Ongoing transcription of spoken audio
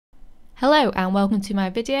Hello and welcome to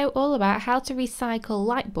my video all about how to recycle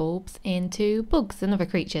light bulbs into bugs and other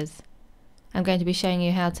creatures. I'm going to be showing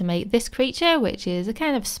you how to make this creature, which is a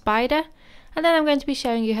kind of spider, and then I'm going to be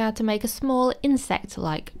showing you how to make a small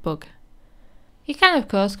insect-like bug. You can of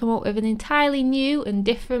course come up with an entirely new and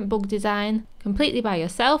different bug design completely by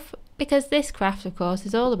yourself, because this craft of course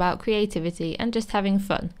is all about creativity and just having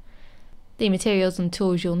fun. The materials and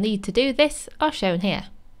tools you'll need to do this are shown here.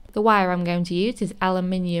 The wire I'm going to use is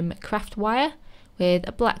aluminium craft wire with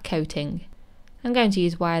a black coating. I'm going to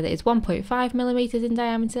use wire that is 1.5mm in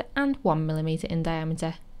diameter and 1mm in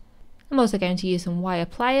diameter. I'm also going to use some wire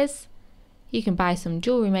pliers. You can buy some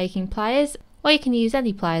jewellery making pliers, or you can use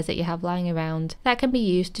any pliers that you have lying around that can be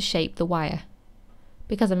used to shape the wire.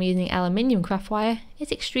 Because I'm using aluminium craft wire,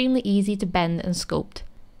 it's extremely easy to bend and sculpt.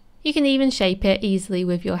 You can even shape it easily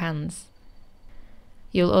with your hands.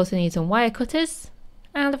 You'll also need some wire cutters,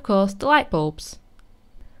 and of course the light bulbs.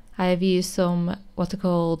 I have used some what are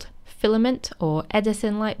called filament or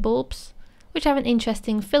Edison light bulbs, which have an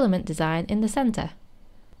interesting filament design in the centre.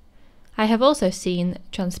 I have also seen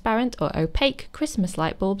transparent or opaque Christmas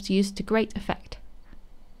light bulbs used to great effect.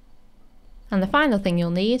 And the final thing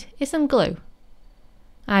you'll need is some glue.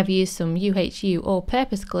 I've used some UHU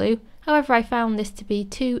all-purpose glue, however I found this to be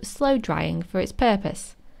too slow drying for its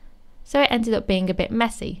purpose, so it ended up being a bit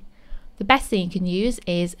messy. The best thing you can use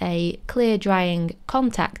is a clear drying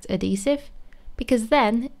contact adhesive, because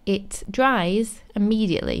then it dries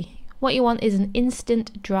immediately. What you want is an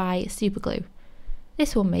instant dry superglue.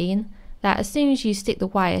 This will mean that as soon as you stick the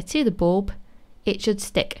wire to the bulb, it should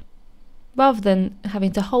stick, rather than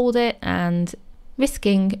having to hold it and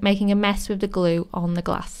risking making a mess with the glue on the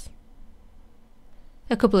glass.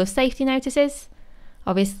 A couple of safety notices.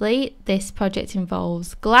 Obviously, this project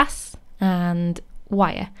involves glass and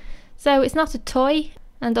wire. So it's not a toy,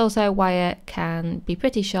 and also wire can be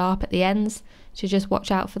pretty sharp at the ends, so just watch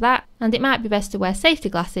out for that, and it might be best to wear safety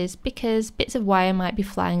glasses because bits of wire might be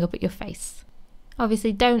flying up at your face.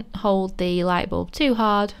 Obviously don't hold the light bulb too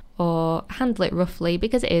hard or handle it roughly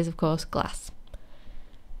because it is of course glass.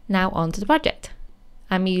 Now on to the project.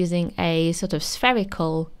 I'm using a sort of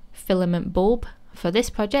spherical filament bulb for this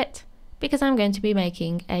project because I'm going to be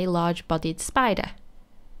making a large bodied spider.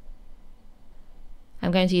 I'm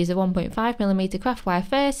going to use a 1.5mm craft wire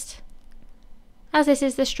first, as this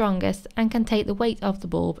is the strongest and can take the weight of the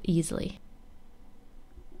bulb easily.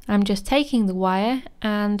 I'm just taking the wire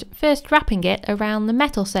and first wrapping it around the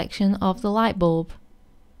metal section of the light bulb.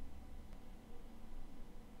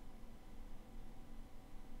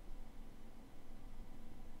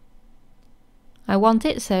 I want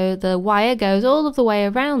it so the wire goes all of the way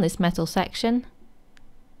around this metal section,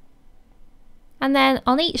 and then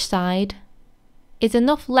on each side is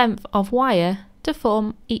enough length of wire to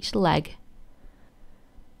form each leg.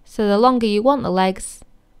 So the longer you want the legs,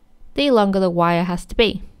 the longer the wire has to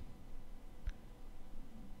be.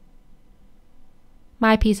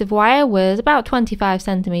 My piece of wire was about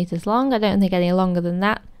 25cm long, I don't think any longer than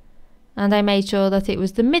that, and I made sure that it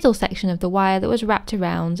was the middle section of the wire that was wrapped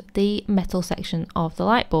around the metal section of the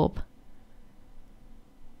light bulb.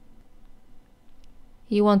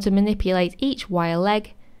 You want to manipulate each wire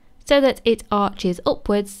leg so that it arches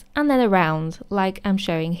upwards and then around, like I'm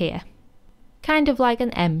showing here. Kind of like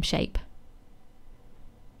an M shape.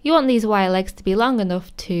 You want these wire legs to be long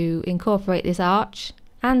enough to incorporate this arch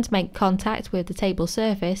and make contact with the table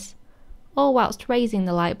surface, all whilst raising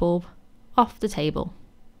the light bulb off the table.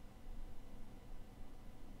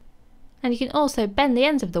 And you can also bend the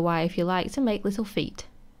ends of the wire if you like to make little feet.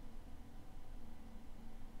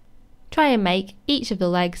 Try and make each of the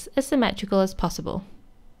legs as symmetrical as possible.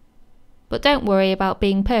 But don't worry about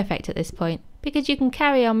being perfect at this point, because you can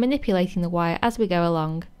carry on manipulating the wire as we go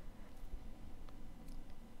along.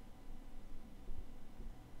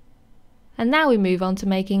 And now we move on to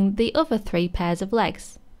making the other 3 pairs of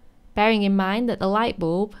legs, bearing in mind that the light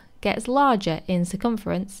bulb gets larger in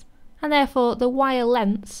circumference, and therefore the wire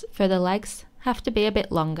lengths for the legs have to be a bit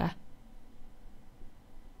longer.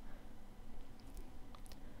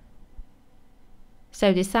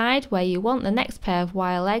 So decide where you want the next pair of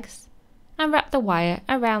wire legs and wrap the wire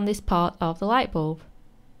around this part of the light bulb.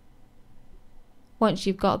 Once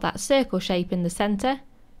you've got that circle shape in the centre,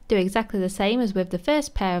 do exactly the same as with the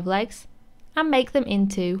first pair of legs and make them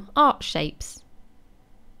into arch shapes.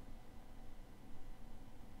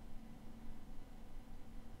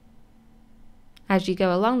 As you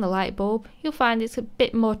go along the light bulb, you'll find it's a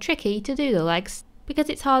bit more tricky to do the legs because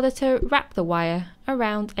it's harder to wrap the wire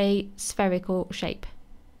around a spherical shape.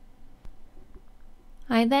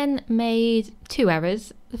 I then made 2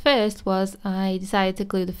 errors. The first was I decided to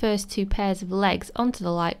glue the first 2 pairs of legs onto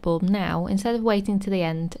the light bulb now instead of waiting to the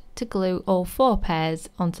end to glue all 4 pairs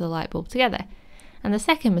onto the light bulb together. And the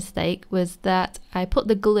second mistake was that I put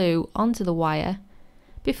the glue onto the wire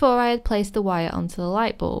before I had placed the wire onto the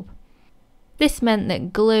light bulb. This meant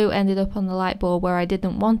that glue ended up on the light bulb where I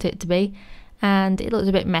didn't want it to be, and it looked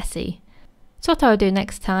a bit messy. So what I would do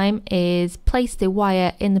next time is place the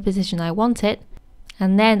wire in the position I want it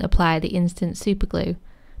and then apply the instant super glue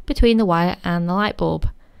between the wire and the light bulb.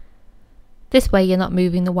 This way you're not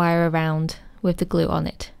moving the wire around with the glue on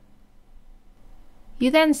it.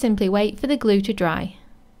 You then simply wait for the glue to dry.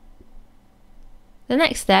 The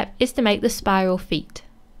next step is to make the spiral feet.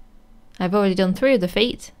 I've already done 3 of the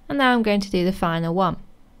feet and now I'm going to do the final one.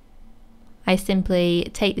 I simply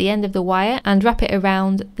take the end of the wire and wrap it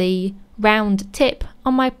around the round tip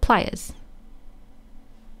on my pliers.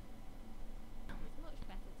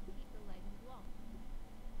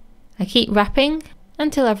 I keep wrapping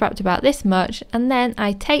until I've wrapped about this much, and then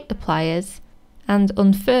I take the pliers and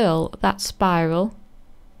unfurl that spiral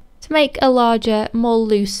to make a larger, more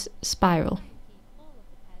loose spiral.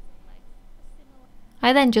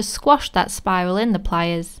 I then just squash that spiral in the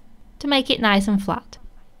pliers to make it nice and flat.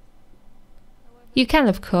 You can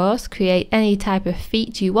of course create any type of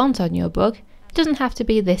feet you want on your bug, it doesn't have to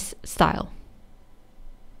be this style.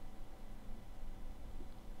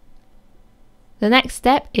 The next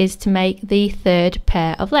step is to make the 3rd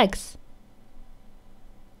pair of legs.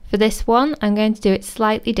 For this one I'm going to do it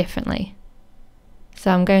slightly differently. So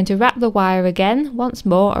I'm going to wrap the wire again once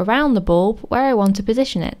more around the bulb where I want to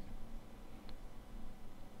position it.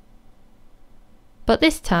 But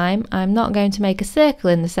this time I'm not going to make a circle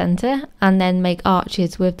in the centre and then make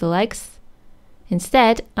arches with the legs.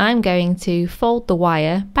 Instead I'm going to fold the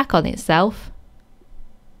wire back on itself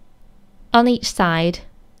on each side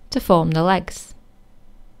to form the legs.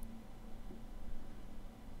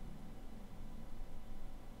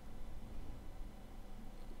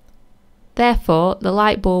 Therefore, the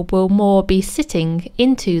light bulb will more be sitting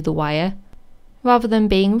into the wire rather than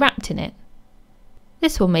being wrapped in it.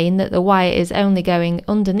 This will mean that the wire is only going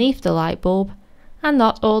underneath the light bulb and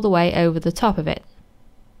not all the way over the top of it.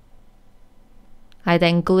 I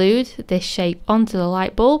then glued this shape onto the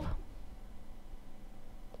light bulb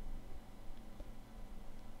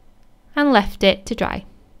and left it to dry.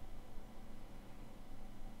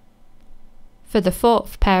 For the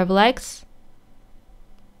 4th pair of legs,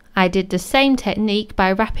 I did the same technique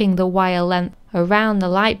by wrapping the wire length around the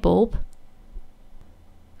light bulb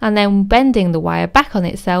and then bending the wire back on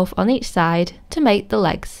itself on each side to make the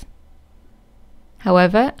legs.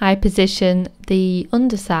 However, I position the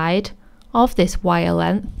underside of this wire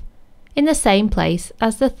length in the same place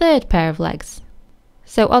as the 3rd pair of legs.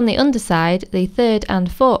 So on the underside, the 3rd and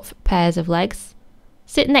 4th pairs of legs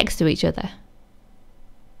sit next to each other.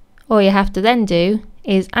 All you have to then do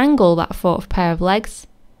is angle that 4th pair of legs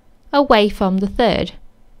away from the 3rd.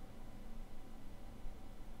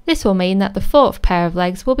 This will mean that the 4th pair of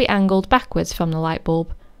legs will be angled backwards from the light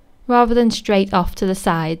bulb, rather than straight off to the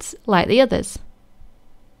sides like the others.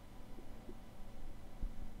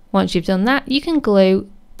 Once you've done that, you can glue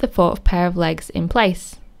the 4th pair of legs in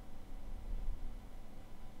place.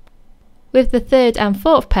 With the 3rd and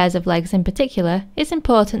 4th pairs of legs in particular, it's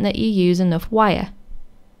important that you use enough wire.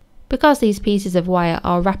 Because these pieces of wire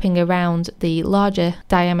are wrapping around the larger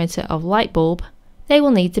diameter of light bulb, they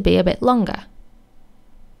will need to be a bit longer.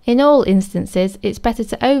 In all instances, it's better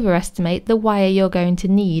to overestimate the wire you're going to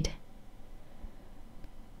need.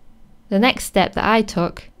 The next step that I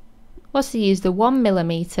took was to use the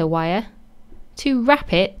 1mm wire to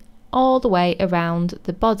wrap it all the way around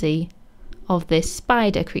the body of this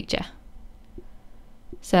spider creature.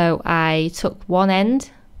 So I took one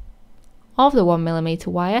end of the 1mm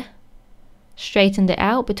wire, straightened it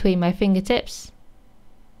out between my fingertips,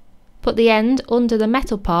 put the end under the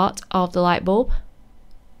metal part of the light bulb,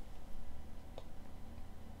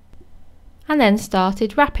 and then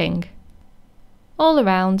started wrapping all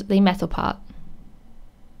around the metal part.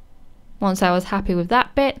 Once I was happy with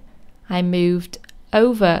that bit, I moved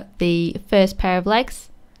over the 1st pair of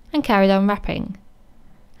legs and carried on wrapping,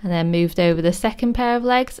 and then moved over the 2nd pair of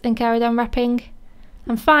legs and carried on wrapping,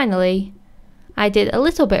 and finally I did a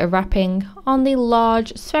little bit of wrapping on the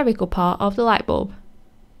large spherical part of the light bulb.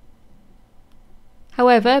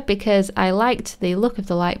 However, because I liked the look of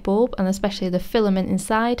the light bulb and especially the filament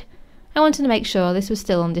inside, I wanted to make sure this was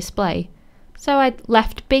still on display, so I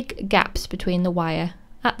left big gaps between the wire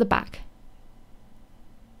at the back.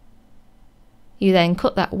 You then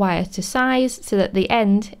cut that wire to size so that the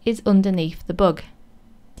end is underneath the bug.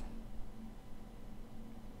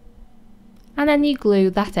 and then you glue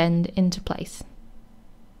that end into place.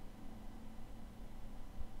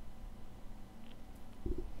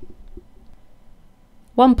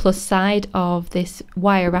 One plus side of this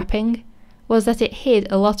wire wrapping was that it hid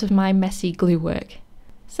a lot of my messy glue work,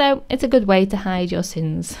 so it's a good way to hide your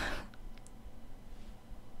sins.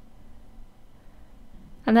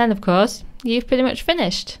 And then of course, you've pretty much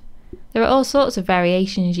finished. There are all sorts of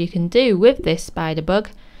variations you can do with this spider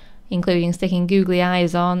bug, including sticking googly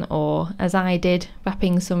eyes on, or as I did,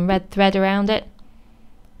 wrapping some red thread around it.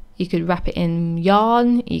 You could wrap it in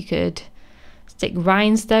yarn, you could stick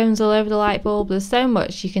rhinestones all over the light bulb. There's so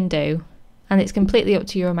much you can do, and it's completely up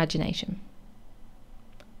to your imagination.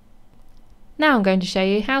 Now I'm going to show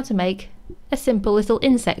you how to make a simple little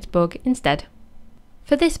insect bug instead.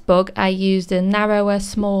 For this bug I used a narrower,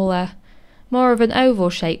 smaller, more of an oval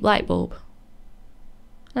shaped light bulb,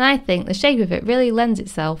 and I think the shape of it really lends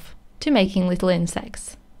itself to making little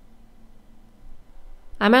insects.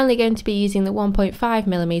 I'm only going to be using the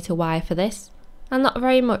 1.5mm wire for this, and not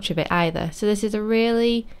very much of it either, so this is a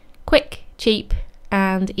really quick, cheap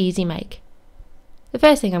and easy make. The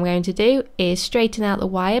first thing I'm going to do is straighten out the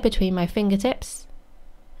wire between my fingertips,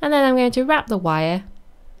 and then I'm going to wrap the wire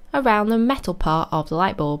around the metal part of the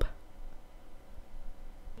light bulb.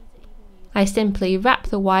 I simply wrap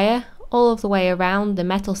the wire all of the way around the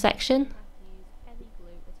metal section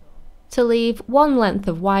to leave one length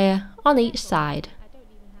of wire on each side.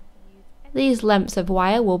 These lengths of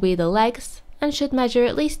wire will be the legs and should measure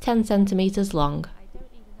at least 10 centimeters long.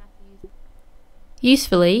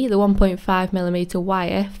 Usefully, the 1.5mm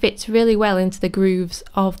wire fits really well into the grooves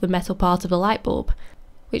of the metal part of the light bulb,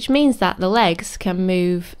 which means that the legs can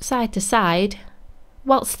move side to side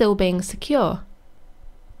whilst still being secure,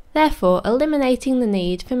 therefore eliminating the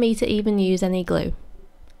need for me to even use any glue.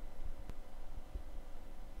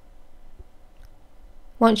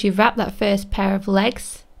 Once you've wrapped that first pair of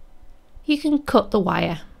legs, you can cut the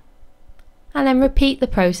wire, and then repeat the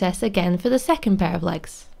process again for the second pair of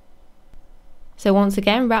legs. So once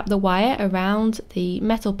again, wrap the wire around the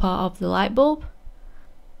metal part of the light bulb,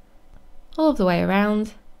 all of the way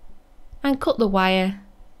around, and cut the wire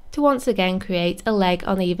to once again create a leg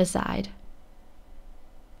on either side.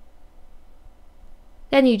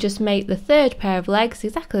 Then you just make the third pair of legs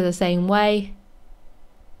exactly the same way,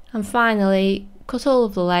 and finally cut all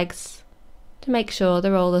of the legs to make sure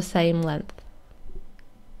they're all the same length.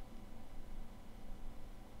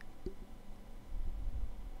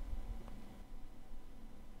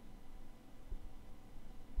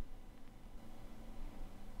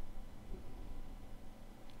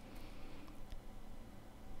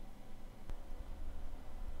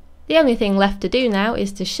 The only thing left to do now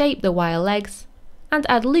is to shape the wire legs and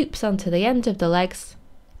add loops onto the end of the legs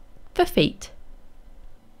for feet.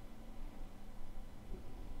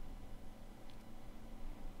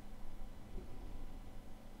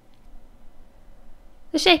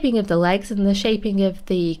 The shaping of the legs and the shaping of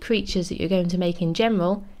the creatures that you're going to make in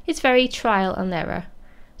general is very trial and error,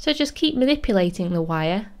 so just keep manipulating the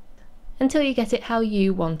wire until you get it how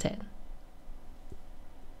you want it.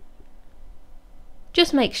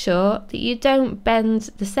 Just make sure that you don't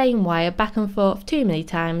bend the same wire back and forth too many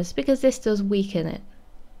times, because this does weaken it.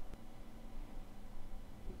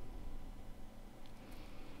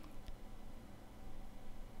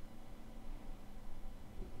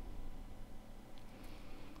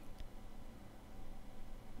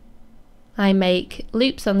 I make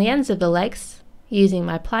loops on the ends of the legs using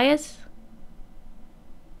my pliers.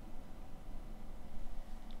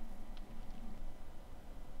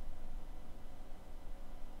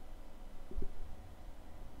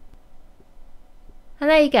 And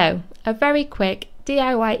there you go, a very quick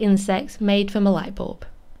DIY insect made from a light bulb.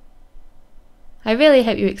 I really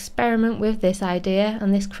hope you experiment with this idea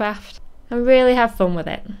and this craft and really have fun with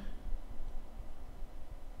it.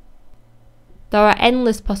 There are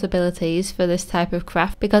endless possibilities for this type of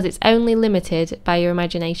craft because it's only limited by your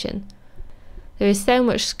imagination. There is so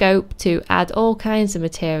much scope to add all kinds of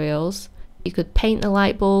materials. You could paint the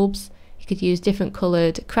light bulbs, you could use different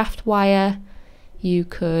coloured craft wire, you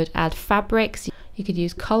could add fabrics, you could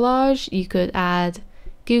use collage, you could add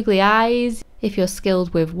googly eyes. If you're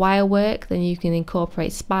skilled with wire work, then you can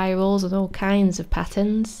incorporate spirals and all kinds of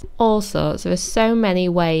patterns. All sorts. There are so many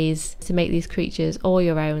ways to make these creatures all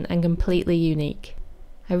your own and completely unique.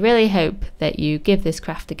 I really hope that you give this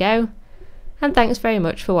craft a go, and thanks very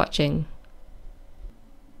much for watching.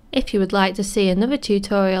 If you would like to see another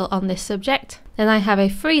tutorial on this subject, then I have a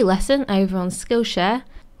free lesson over on Skillshare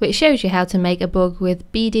which shows you how to make a bug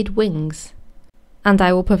with beaded wings, and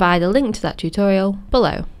I will provide a link to that tutorial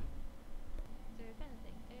below.